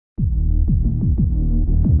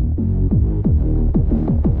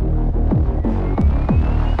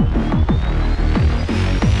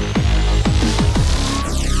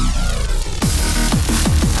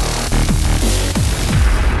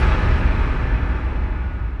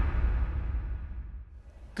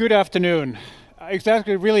Good afternoon. It's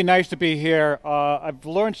actually really nice to be here. I've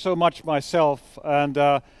learned so much myself, and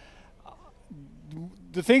the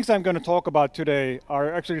things I'm going to talk about today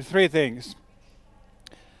are actually three things.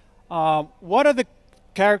 What are the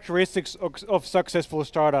characteristics of successful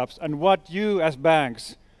startups, and what you as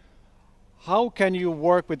banks, how can you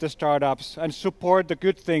work with the startups and support the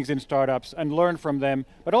good things in startups and learn from them,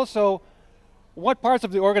 but also what parts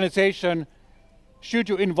of the organization should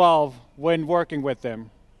you involve when working with them?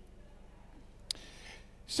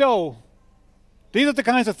 So, these are the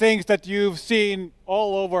kinds of things that you've seen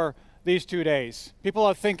all over these 2 days. People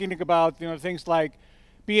are thinking about things like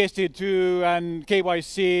PSD2 and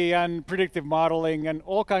KYC and predictive modeling and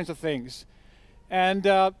all kinds of things. And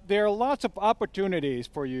there are lots of opportunities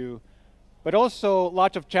for you, but also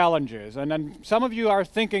lots of challenges. And then some of you are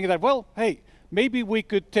thinking that, well, hey, maybe we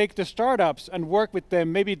could take the startups and work with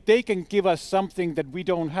them. Maybe they can give us something that we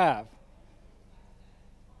don't have.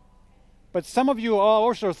 But some of you are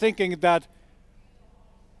also thinking that,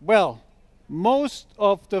 well, most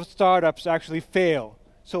of the startups actually fail.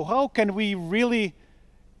 So how can we really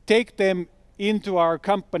take them into our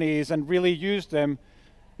companies and really use them?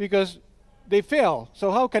 Because they fail.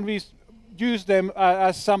 So how can we use them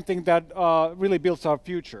as something that really builds our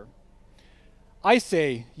future? I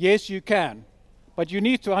say, yes, you can. But you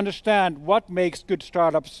need to understand what makes good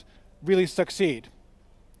startups really succeed.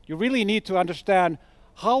 You really need to understand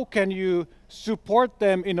how can you support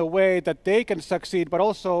them in a way that they can succeed, but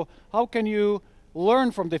also how can you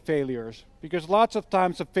learn from the failures? Because lots of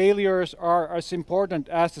times the failures are as important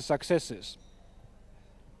as the successes.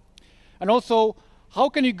 And also, how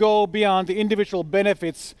can you go beyond the individual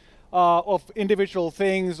benefits of individual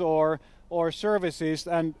things or services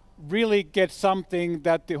and really get something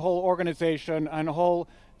that the whole organization and the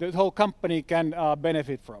whole company can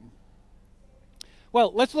benefit from?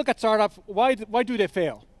 Well, let's look at startups. Why do they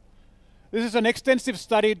fail? This is an extensive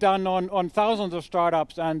study done on thousands of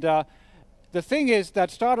startups, and the thing is that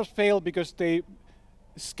startups fail because they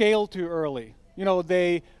scale too early.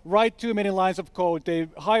 They write too many lines of code, they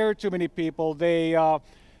hire too many people, they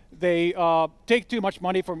take too much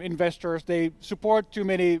money from investors, they support too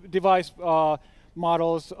many device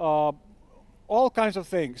models, all kinds of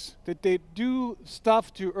things. That they do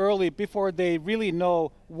stuff too early before they really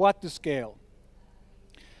know what to scale.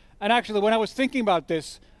 And actually, when I was thinking about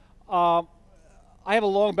this, I have a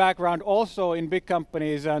long background also in big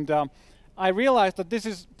companies, and I realized that this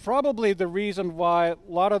is probably the reason why a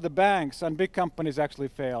lot of the banks and big companies actually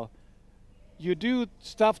fail. You do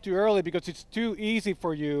stuff too early because it's too easy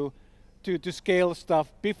for you to scale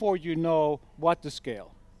stuff before you know what to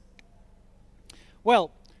scale.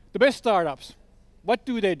 Well, the best startups, what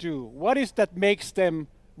do they do? What is that makes them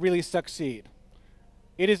really succeed?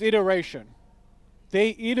 It is iteration.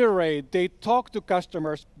 They iterate, they talk to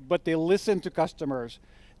customers, but they listen to customers.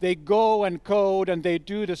 They go and code and they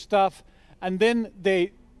do the stuff, and then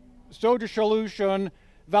they show the solution,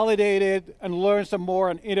 validate it, and learn some more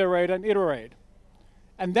and iterate and iterate.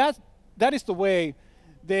 And that is the way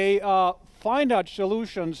they find out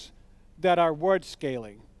solutions that are worth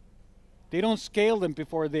scaling. They don't scale them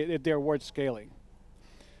before they're worth scaling.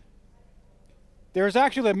 There's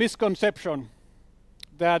actually a misconception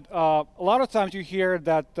that a lot of times you hear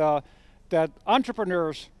that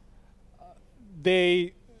entrepreneurs,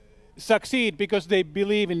 they succeed because they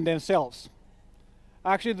believe in themselves.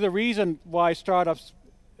 Actually, the reason why startups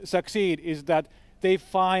succeed is that they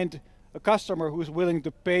find a customer who's willing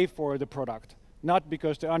to pay for the product, not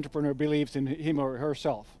because the entrepreneur believes in him or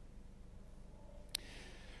herself.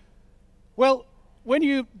 Well, when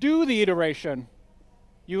you do the iteration,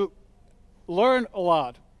 you learn a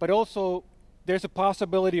lot, but also there's a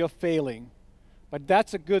possibility of failing, but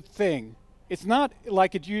that's a good thing. It's not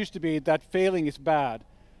like it used to be that failing is bad,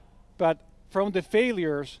 but from the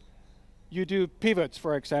failures, you do pivots,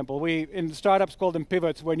 for example. We, in startups, call them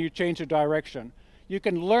pivots when you change the direction. You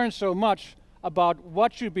can learn so much about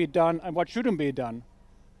what should be done and what shouldn't be done,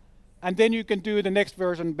 and then you can do the next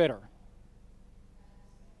version better.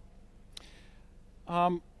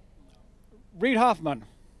 Reid Hoffman,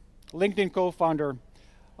 LinkedIn co-founder,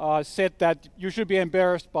 said that you should be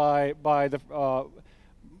embarrassed by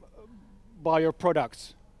your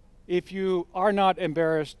products. If you are not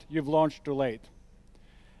embarrassed, you've launched too late.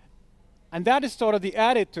 And that is sort of the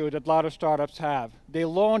attitude that a lot of startups have. They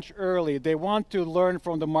launch early. They want to learn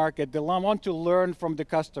from the market. They want to learn from the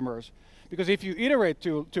customers. Because if you iterate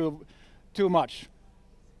too much,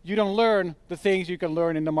 you don't learn the things you can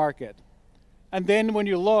learn in the market. And then when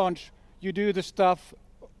you launch, you do the stuff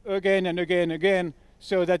again and again and again,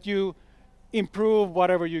 so that you improve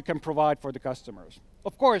whatever you can provide for the customers.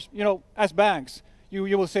 Of course, as banks,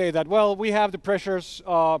 you will say that, well, we have the Precious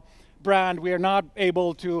brand, we are not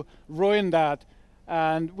able to ruin that,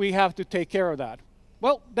 and we have to take care of that.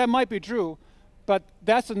 Well, that might be true, but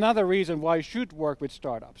that's another reason why you should work with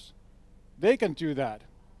startups. They can do that.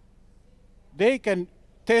 They can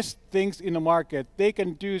test things in the market. They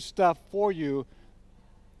can do stuff for you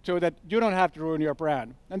so that you don't have to ruin your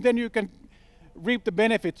brand. And then you can reap the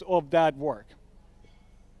benefits of that work.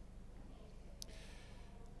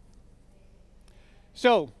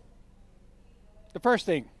 So, the first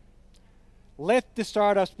thing, let the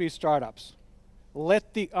startups be startups.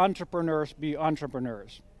 Let the entrepreneurs be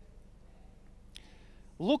entrepreneurs.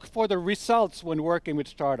 Look for the results when working with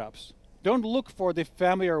startups. Don't look for the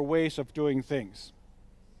familiar ways of doing things.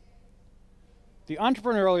 The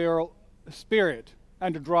entrepreneurial spirit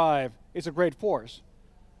and the drive is a great force.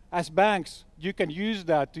 As banks, you can use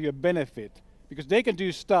that to your benefit because they can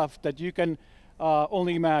do stuff that you can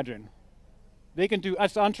only imagine. They can do,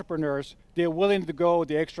 as entrepreneurs, they're willing to go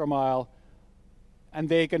the extra mile, and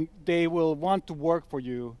they will want to work for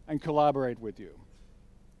you and collaborate with you.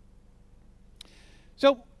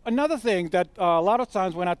 So another thing that a lot of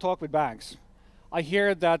times when I talk with banks, I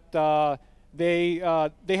hear that they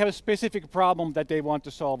have a specific problem that they want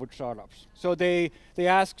to solve with startups. So they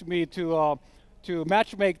ask me to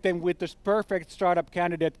matchmake them with this perfect startup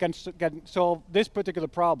candidate can solve this particular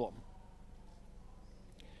problem.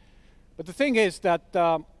 But the thing is that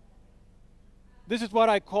this is what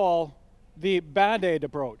I call the Band-Aid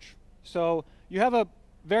approach. So you have a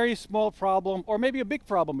very small problem, or maybe a big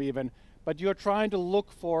problem even, but you're trying to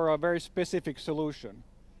look for a very specific solution.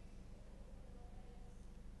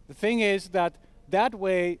 The thing is that that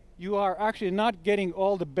way you are actually not getting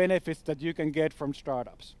all the benefits that you can get from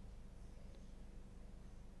startups.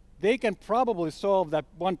 They can probably solve that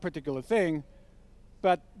one particular thing,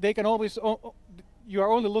 but they can always, you are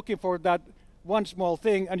only looking for that one small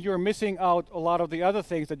thing, and you're missing out a lot of the other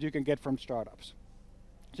things that you can get from startups.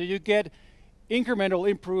 So you get incremental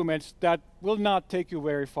improvements that will not take you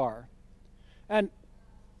very far. And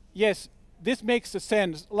yes, this makes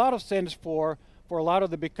a lot of sense for a lot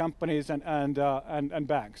of the big companies and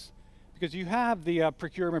banks, because you have the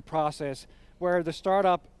procurement process where the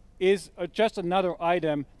startup is just another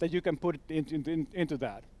item that you can put into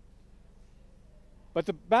that. But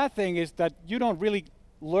the bad thing is that you don't really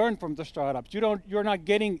learn from the startups. You're not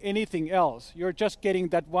getting anything else. You're just getting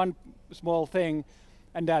that one small thing,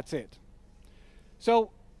 and that's it.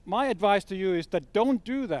 So my advice to you is that don't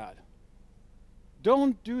do that.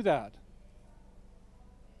 Don't do that.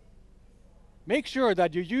 Make sure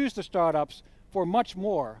that you use the startups for much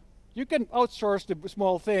more. You can outsource the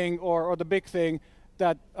small thing or the big thing,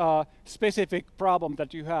 that specific problem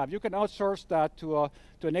that you have. You can outsource that to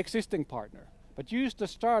an existing partner. But use the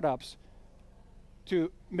startups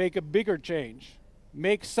to make a bigger change.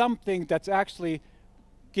 Make something that's actually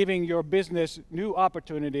giving your business new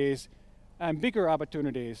opportunities and bigger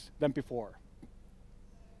opportunities than before.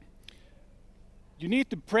 You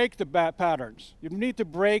need to break the patterns. You need to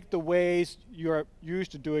break the ways you're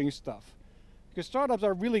used to doing stuff. Because startups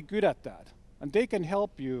are really good at that, and they can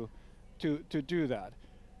help you to do that.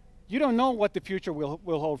 You don't know what the future will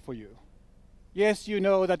hold for you. Yes, you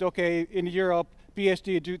know that, okay, in Europe,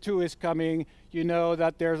 PSD2 is coming. You know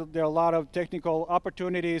that there are a lot of technical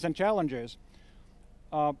opportunities and challenges.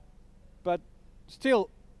 But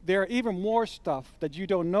still, there are even more stuff that you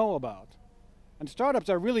don't know about. And startups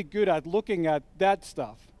are really good at looking at that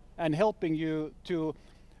stuff and helping you to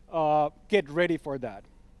get ready for that.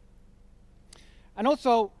 And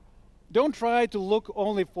also, don't try to look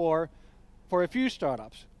only for a few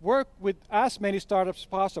startups. Work with as many startups as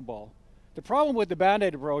possible. The problem with the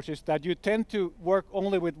Band-Aid approach is that you tend to work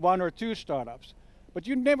only with one or two startups, but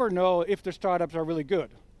you never know if the startups are really good.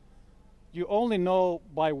 You only know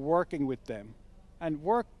by working with them. And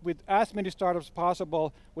work with as many startups as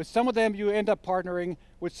possible. With some of them, you end up partnering.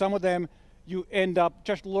 With some of them, you end up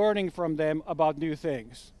just learning from them about new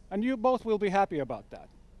things. And you both will be happy about that.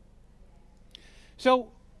 So,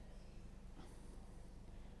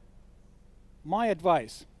 my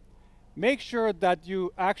advice, make sure that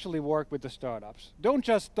you actually work with the startups. Don't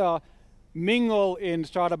just mingle in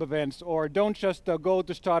startup events, or don't just go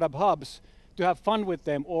to startup hubs to have fun with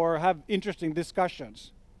them or have interesting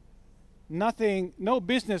discussions. No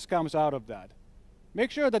business comes out of that.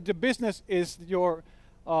 Make sure that the business is your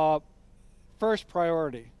first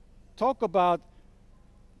priority. Talk about,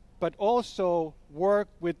 but also work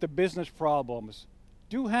with the business problems.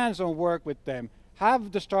 Do hands-on work with them.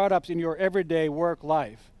 Have the startups in your everyday work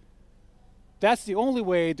life. That's the only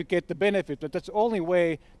way to get the benefit, but that's the only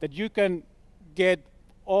way that you can get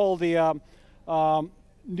all the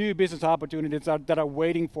new business opportunities that are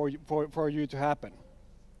waiting for you to happen.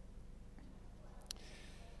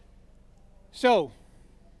 So,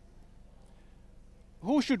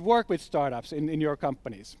 who should work with startups in your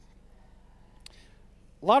companies?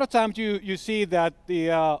 A lot of times you see that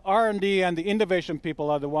the R&D and the innovation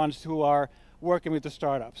people are the ones who are working with the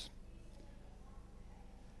startups.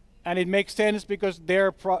 And it makes sense because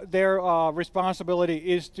their responsibility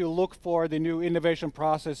is to look for the new innovation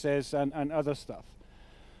processes and other stuff.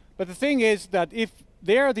 But the thing is that if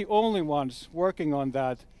they're the only ones working on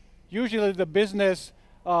that, usually the business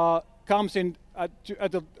comes in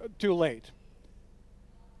too late.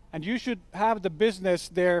 And you should have the business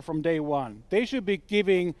there from day one. They should be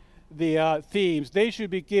giving the themes, they should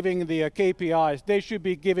be giving the KPIs, they should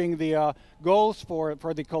be giving the goals for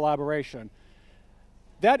the collaboration.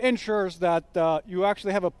 That ensures that you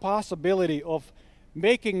actually have a possibility of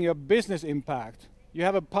making your business impact. You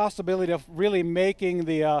have a possibility of really making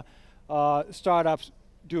the startups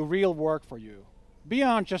do real work for you,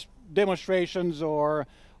 beyond just demonstrations or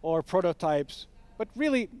prototypes, but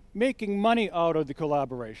really making money out of the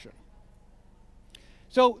collaboration.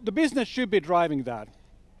 So the business should be driving that.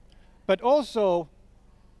 But also,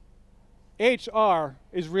 HR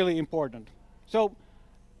is really important. So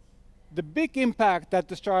the big impact that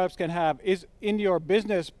the startups can have is in your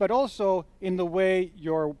business, but also in the way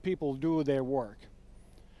your people do their work.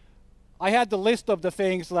 I had the list of the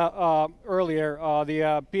things earlier,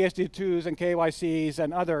 the PSD2s and KYCs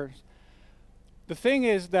and others. The thing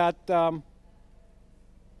is that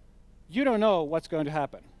you don't know what's going to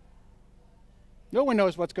happen. No one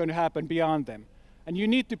knows what's going to happen beyond them. And you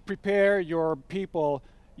need to prepare your people,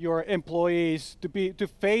 your employees, to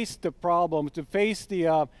face the problems, to face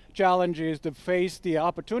the challenges, to face the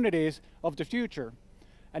opportunities of the future.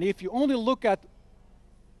 And if you only look at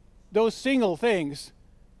those single things,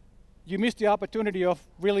 you miss the opportunity of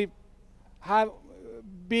really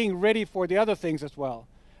being ready for the other things as well.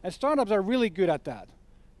 And startups are really good at that.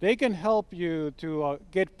 They can help you to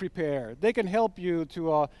get prepared. They can help you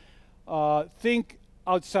to think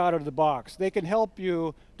outside of the box. They can help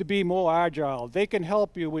you to be more agile. They can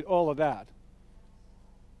help you with all of that.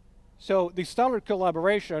 So the startup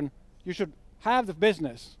collaboration, you should have the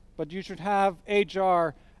business, but you should have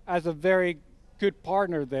HR as a very good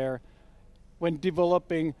partner there when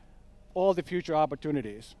developing all the future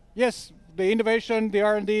opportunities. Yes, the innovation, the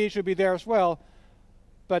R&D should be there as well,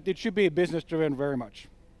 but it should be business driven very much.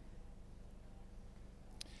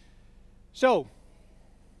 So,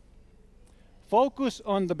 focus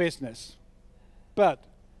on the business, but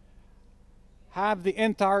have the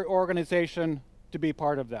entire organization to be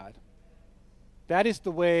part of that. That is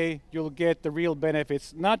the way you'll get the real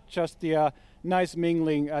benefits, not just the nice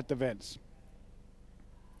mingling at events.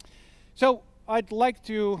 So, I'd like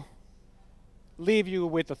to leave you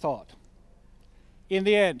with a thought. In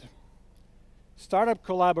the end, startup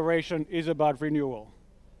collaboration is about renewal.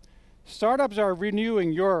 Startups are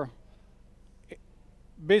renewing your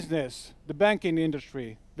business, the banking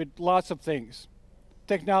industry, with lots of things.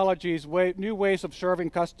 Technologies, new ways of serving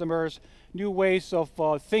customers, new ways of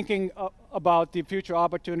thinking about the future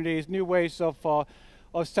opportunities, new ways of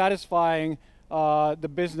satisfying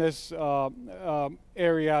the business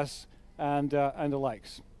areas and the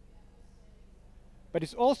likes. But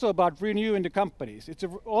it's also about renewing the companies. It's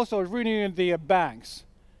also renewing the banks.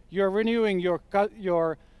 You're renewing your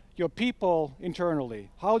people internally.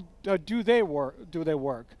 How do they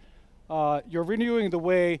work? You're renewing the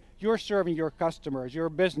way you're serving your customers, your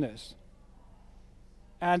business.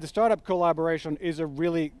 And the startup collaboration is a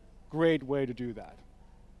really great way to do that.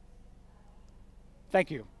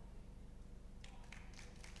 Thank you.